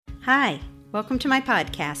Hi, welcome to my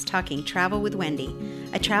podcast, Talking Travel with Wendy.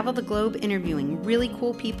 I travel the globe interviewing really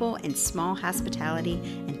cool people in small hospitality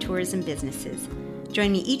and tourism businesses.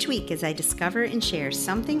 Join me each week as I discover and share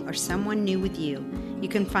something or someone new with you. You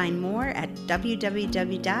can find more at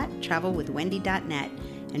www.travelwithwendy.net.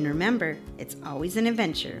 And remember, it's always an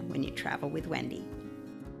adventure when you travel with Wendy.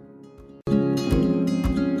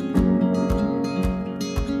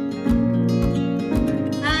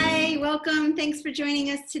 Welcome. Thanks for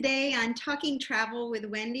joining us today on Talking Travel with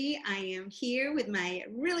Wendy. I am here with my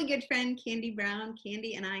really good friend, Candy Brown.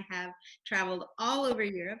 Candy and I have traveled all over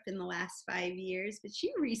Europe in the last 5 years, but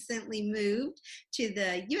she recently moved to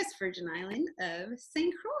the U.S. Virgin Island of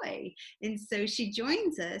St. Croix. And so she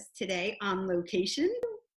joins us today on location.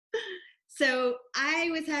 So I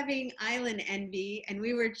was having island envy, and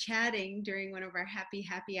we were chatting during one of our happy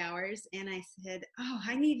hours, and I said,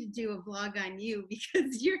 I need to do a vlog on you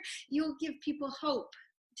because you'll give people hope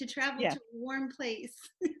to travel to a warm place.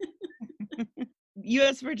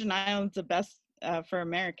 U.S. Virgin Islands the best for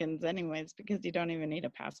Americans anyways, because you don't even need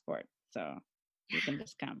a passport, so you can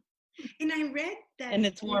just come. And I read that, and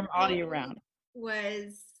it's warm all year round.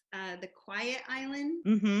 Was the quiet island?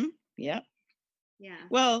 Mm-hmm. Yep. Yeah.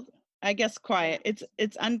 Well, I guess quiet.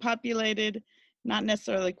 It's unpopulated, not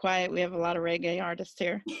necessarily quiet. We have a lot of reggae artists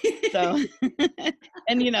here, so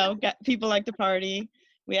and got people like to party.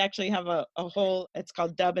 We actually have a whole. It's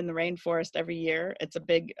called Dub in the Rainforest every year. It's a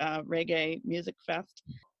big reggae music fest.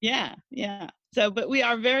 Yeah. So, but we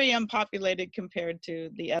are very unpopulated compared to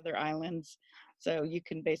the other islands. So you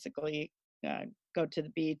can basically go to the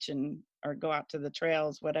beach or go out to the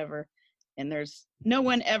trails, whatever, and there's no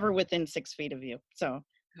one ever within 6 feet of you. So.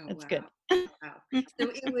 That's good. Wow. So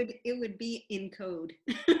it would be in code.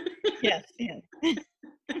 Yes.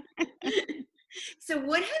 So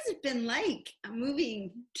what has it been like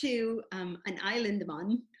moving to an island,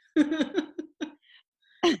 man?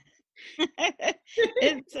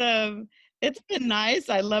 It's been nice.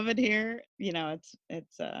 I love it here. It's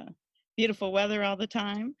beautiful weather all the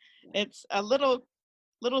time. It's a little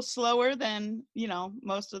slower than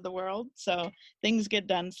most of the world, so things get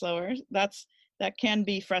done slower. That can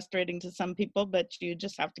be frustrating to some people, but you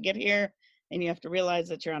just have to get here and you have to realize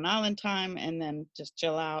that you're on island time and then just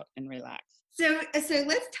chill out and relax. So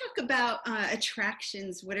let's talk about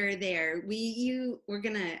attractions. What are there? We're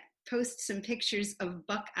gonna post some pictures of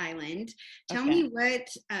Buck Island. Tell me what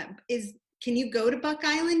can you go to Buck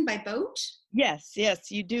Island by boat? Yes,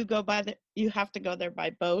 you do go you have to go there by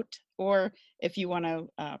boat, or if you want to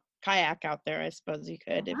kayak out there, I suppose you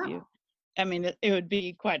could. Oh, wow. It would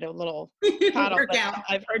be quite a little paddle, but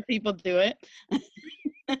I've heard people do it.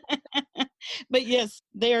 But yes,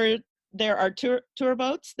 there are tour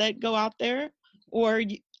boats that go out there, or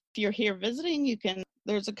if you're here visiting,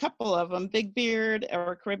 there's a couple of them, Big Beard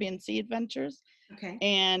or Caribbean Sea Adventures. Okay.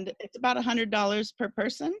 And it's about $100 per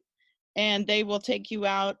person, and they will take you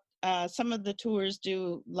out. Some of the tours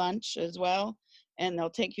do lunch as well, and they'll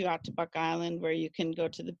take you out to Buck Island where you can go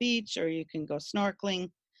to the beach or you can go snorkeling.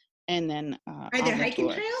 And then are there hiking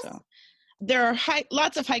trails? So there are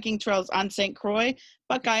lots of hiking trails on St. Croix.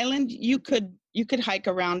 Buck Island, you could hike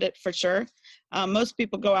around it for sure. Most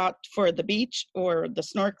people go out for the beach or the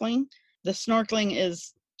snorkeling. The snorkeling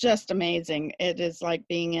is just amazing. It is like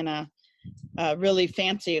being in a really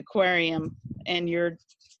fancy aquarium, and you're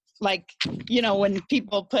like, when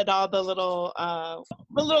people put all the little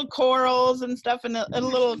corals and stuff in a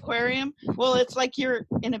little aquarium. Well, it's like you're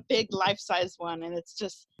in a big life-size one, and it's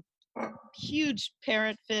just huge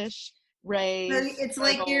parrotfish, rays. So it's turtles.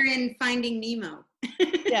 Like you're in Finding Nemo.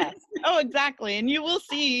 Yes. Oh, exactly. And you will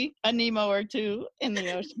see a Nemo or two in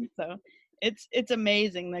the ocean. So it's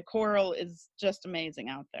amazing. The coral is just amazing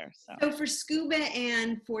out there. So for scuba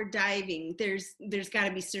and for diving, there's got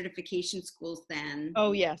to be certification schools then.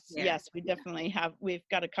 Oh yes, yes, we definitely have. We've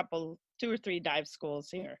got 2 or 3 dive schools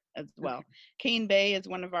here as well. Okay. Cane Bay is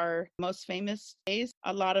one of our most famous bays.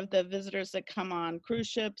 A lot of the visitors that come on cruise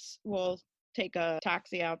ships will take a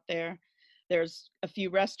taxi out there. There's a few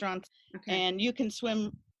restaurants, and you can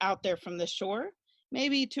swim out there from the shore,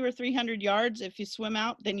 maybe 200 or 300 yards. If you swim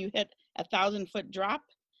out, then you hit 1,000-foot drop.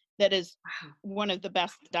 That is one of the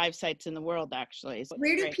best dive sites in the world, actually. So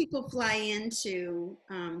where do people fly into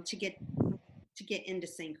to get into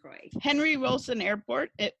St. Croix? Henry Wilson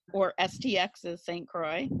Airport, or STX is St.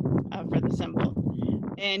 Croix for the symbol.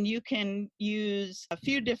 And you can use a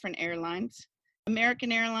few different airlines.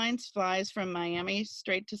 American Airlines flies from Miami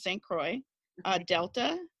straight to St. Croix.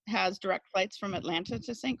 Delta has direct flights from Atlanta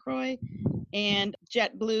to St. Croix. And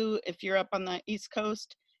JetBlue, if you're up on the East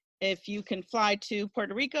Coast, if you can fly to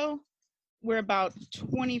Puerto Rico, we're about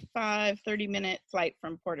 30-minute flight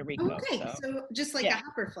from Puerto Rico. Okay, so just like a yeah.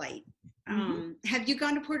 hopper flight. Mhm. Have you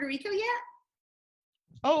gone to Puerto Rico yet?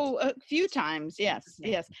 Oh, a few times, yes,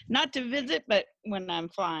 Okay. yes. Not to visit, but when I'm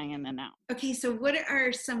flying in and out. Okay, so what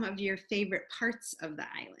are some of your favorite parts of the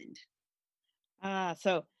island?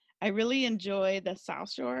 So I really enjoy the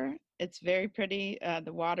South Shore. It's very pretty.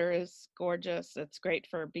 The water is gorgeous. It's great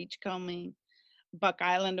for beachcombing. Buck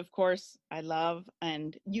Island, of course, I love.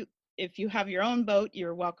 And if you have your own boat,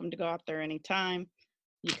 you're welcome to go out there anytime.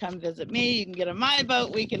 You come visit me, you can get on my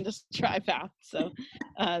boat, we can just drive out. So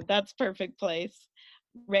that's perfect place.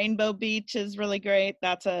 Rainbow Beach is really great.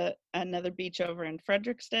 That's another beach over in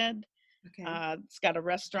Frederickstead. Okay. It's got a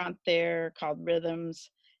restaurant there called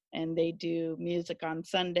Rhythms, and they do music on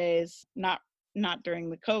Sundays. Not during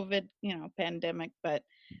the COVID, pandemic, but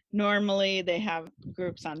normally they have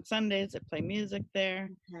groups on Sundays that play music there.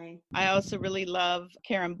 Okay. I also really love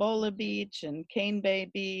Carambola Beach and Cane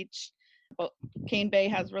Bay Beach. Cane Bay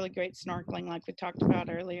has really great snorkeling, like we talked about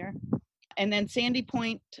earlier. And then Sandy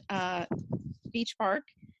Point Beach Park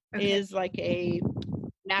is like a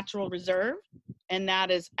natural reserve, and that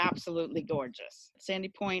is absolutely gorgeous. Sandy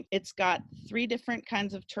Point, it's got 3 different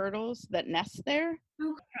kinds of turtles that nest there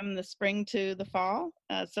from the spring to the fall.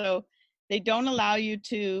 So they don't allow you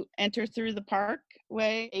to enter through the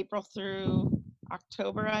parkway April through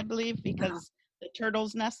October, I believe, because the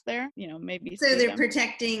turtles nest there. Maybe so they're them.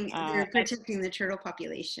 protecting the turtle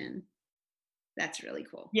population. That's really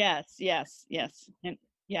cool. Yes. And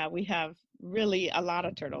yeah, we have really a lot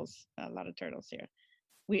of turtles here.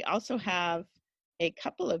 We also have a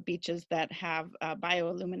couple of beaches that have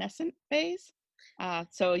bioluminescent bays.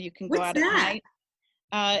 So you can go out at night.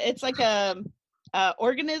 It's like a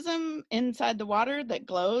organism inside the water that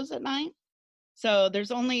glows at night. So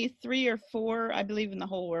there's only 3 or 4, I believe, in the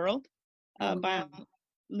whole world,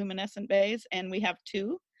 bioluminescent bays, and we have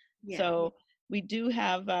 2. Yeah. So we do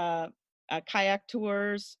have kayak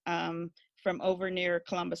tours from over near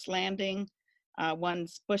Columbus Landing.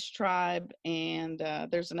 One's Bush Tribe, and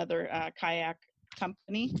there's another kayak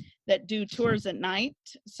company that do tours at night,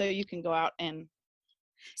 so you can go out and.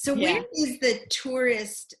 So where is the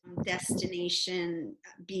tourist destination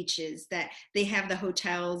beaches that they have the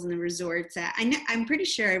hotels and the resorts at? I'm pretty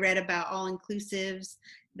sure I read about all-inclusives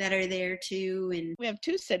that are there too. And we have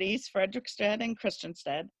 2 cities, Frederickstead and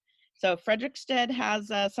Christiansted. So Frederickstead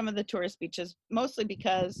has some of the tourist beaches, mostly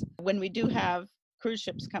because when we do have cruise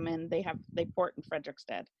ships come in, they port in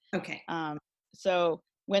Frederickstead. Okay. So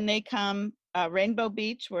when they come, Rainbow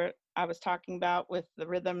Beach, where I was talking about with the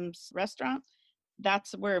Rhythms restaurant,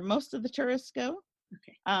 that's where most of the tourists go.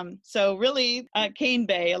 Okay. So really, Cane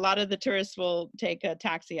Bay, a lot of the tourists will take a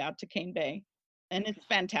taxi out to Cane Bay. And it's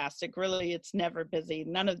fantastic. Really, it's never busy.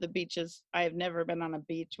 None of the beaches, I have never been on a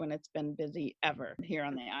beach when it's been busy ever here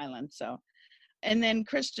on the island. So, and then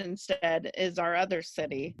Christiansted is our other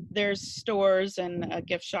city. There's stores and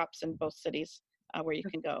gift shops in both cities where you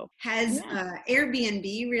can go. Has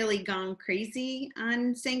Airbnb really gone crazy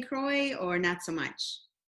on St. Croix, or not so much?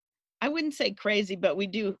 I wouldn't say crazy, but we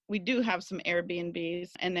do have some Airbnbs,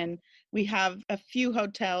 and then we have a few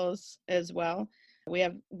hotels as well. We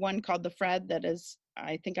have one called the Fred that is,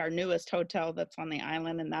 I think, our newest hotel that's on the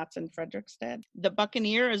island, and that's in Frederickstead. The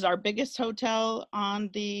Buccaneer is our biggest hotel on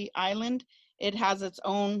the island. It has its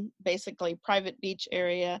own basically private beach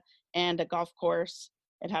area and a golf course.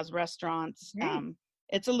 It has restaurants.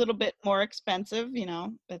 It's a little bit more expensive,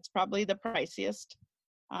 it's probably the priciest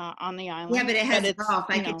on the island. Yeah, but it has golf.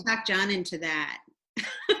 I could talk John into that.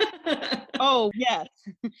 Oh, yes.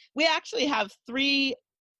 We actually have 3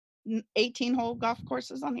 18-hole golf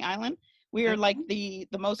courses on the island. We are like the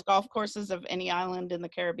most golf courses of any island in the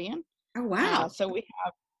Caribbean. Oh, wow. So we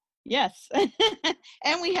have, yes.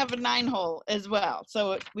 And we have a 9-hole as well.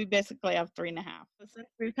 So we basically have 3.5. Since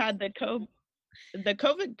we've had the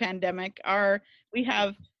COVID pandemic, we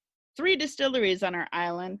have 3 distilleries on our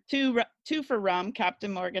island, 2 for rum,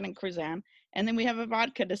 Captain Morgan and Cruzan, and then we have a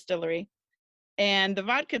vodka distillery. And the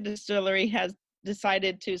vodka distillery has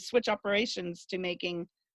decided to switch operations to making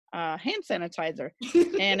hand sanitizer.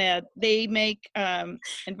 And they make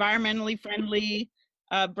environmentally friendly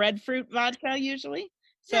breadfruit vodka usually.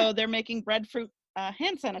 So they're making breadfruit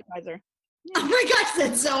hand sanitizer. Yeah. Oh my gosh,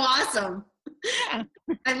 that's so awesome. Yeah.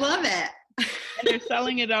 I love it. And they're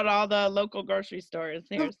selling it at all the local grocery stores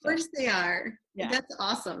here. Of course they are. Yeah. That's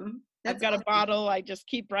awesome. I've got a bottle I just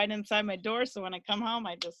keep right inside my door, so when I come home,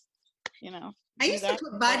 I just, I used to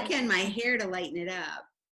put vodka in my hair to lighten it up.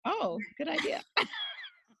 Oh, good idea.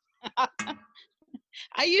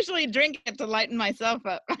 I usually drink it to lighten myself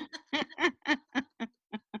up.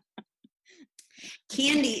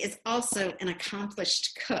 Candy is also an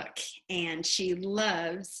accomplished cook, and she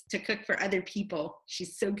loves to cook for other people.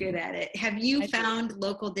 She's so good at it. Have you found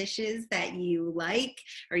local dishes that you like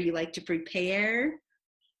or you like to prepare?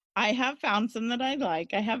 I have found some that I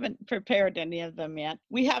like. I haven't prepared any of them yet.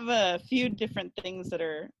 We have a few different things that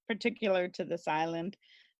are particular to this island.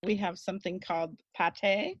 We have something called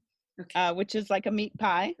pate, which is like a meat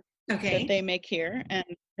pie that they make here, and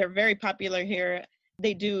they're very popular here.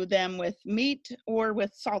 They do them with meat or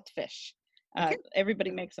with salt fish. Everybody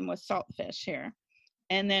makes them with salt fish here.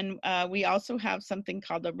 And then we also have something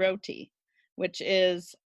called a roti, which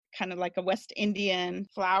is kind of like a West Indian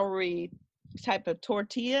floury type of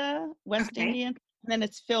tortilla, West Indian. And then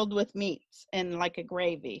it's filled with meats and like a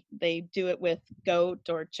gravy. They do it with goat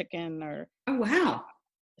or chicken or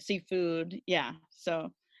seafood. Yeah.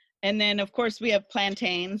 So, and then of course we have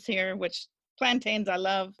plantains here, which plantains I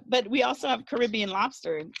love, but we also have Caribbean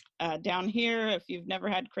lobster down here. If you've never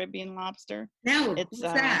had Caribbean lobster, it's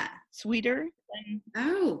sweeter.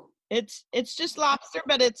 It's just lobster,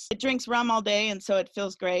 but it drinks rum all day, and so it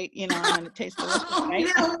feels great, you know, and it tastes delicious. Right?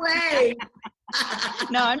 No way!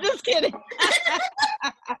 No, I'm just kidding.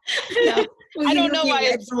 No, I don't know why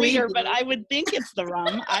it's sweeter, but I would think it's the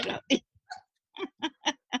rum. I don't.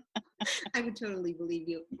 I would totally believe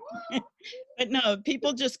you. But no,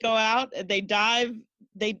 people just go out, they dive,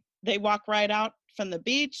 they walk right out from the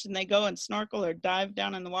beach, and they go and snorkel or dive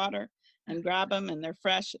down in the water and grab them, and they're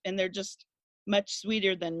fresh, and they're just much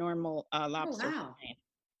sweeter than normal lobster. Oh, wow.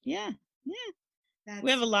 Yeah. We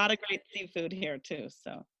have a lot of great seafood here too.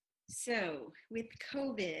 So with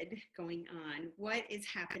COVID going on, what is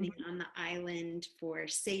happening on the island for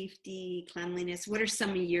safety, cleanliness? What are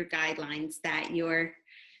some of your guidelines that you're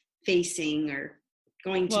facing or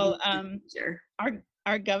going to? Well,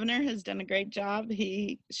 our governor has done a great job.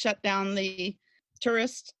 He shut down the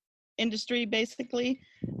tourist industry basically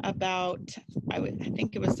about, I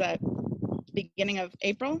think it was beginning of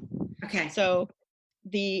April. So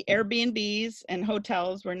the Airbnbs and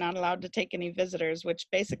hotels were not allowed to take any visitors, which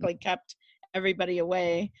basically kept everybody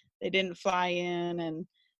away. They didn't fly in, and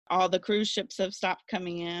all the cruise ships have stopped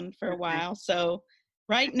coming in for a while. So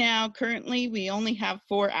right now, currently, we only have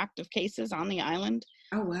 4 active cases on the island.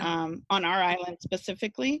 Oh, wow. On our island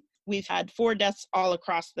specifically. We've had 4 deaths all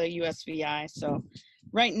across the USVI. So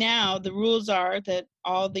right now, the rules are that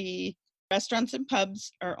all the restaurants and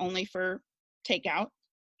pubs are only for takeout.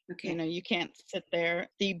 You know, you can't sit there.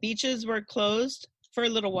 The beaches were closed for a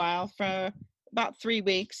little while, for about 3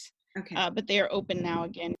 weeks. But they are open now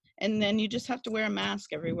again. And then you just have to wear a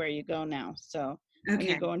mask everywhere you go now. So when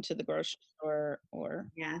you go into the grocery store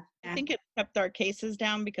I think it kept our cases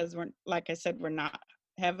down because like I said, we're not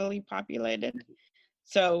heavily populated.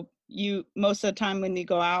 So most of the time when you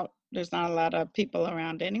go out, there's not a lot of people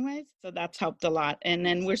around anyways. So that's helped a lot. And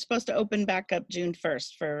then we're supposed to open back up June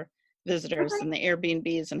 1st for visitors, and the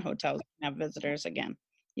Airbnbs and hotels have visitors again.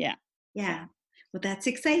 Yeah. Well, that's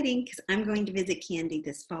exciting because I'm going to visit Candy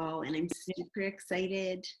this fall, and I'm super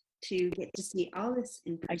excited to get to see all this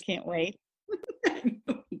in person. I can't wait.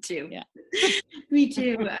 Me too. Yeah. Me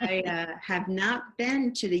too. I have not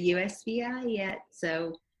been to the USVI yet,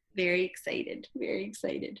 so very excited.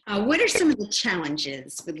 What are some of the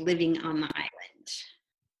challenges with living on the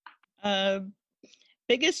island?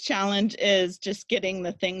 Biggest challenge is just getting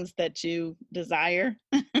the things that you desire.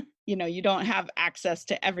 You know, you don't have access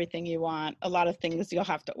to everything you want. A lot of things you'll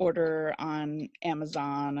have to order on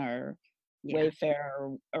Amazon or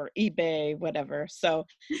Wayfair or eBay, whatever. So,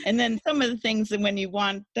 and then some of the things that when you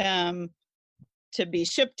want them to be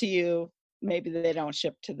shipped to you, maybe they don't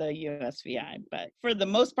ship to the USVI. But for the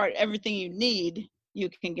most part, everything you need, you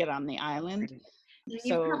can get on the island.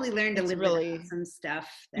 You probably learned to live with some stuff.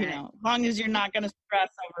 You know, as long as you're not going to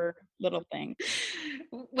stress over little things.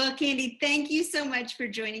 Well, Candy, thank you so much for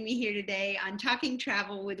joining me here today on Talking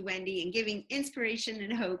Travel with Wendy and giving inspiration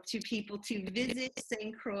and hope to people to visit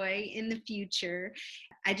St. Croix in the future.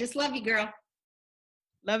 I just love you, girl.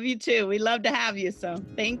 Love you too. We love to have you. So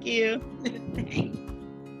thank you. Thanks.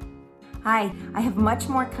 Hi, I have much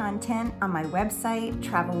more content on my website,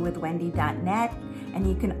 travelwithwendy.net. And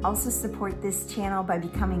you can also support this channel by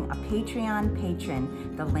becoming a Patreon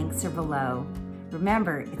patron. The links are below.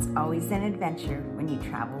 Remember, it's always an adventure when you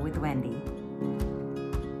travel with Wendy.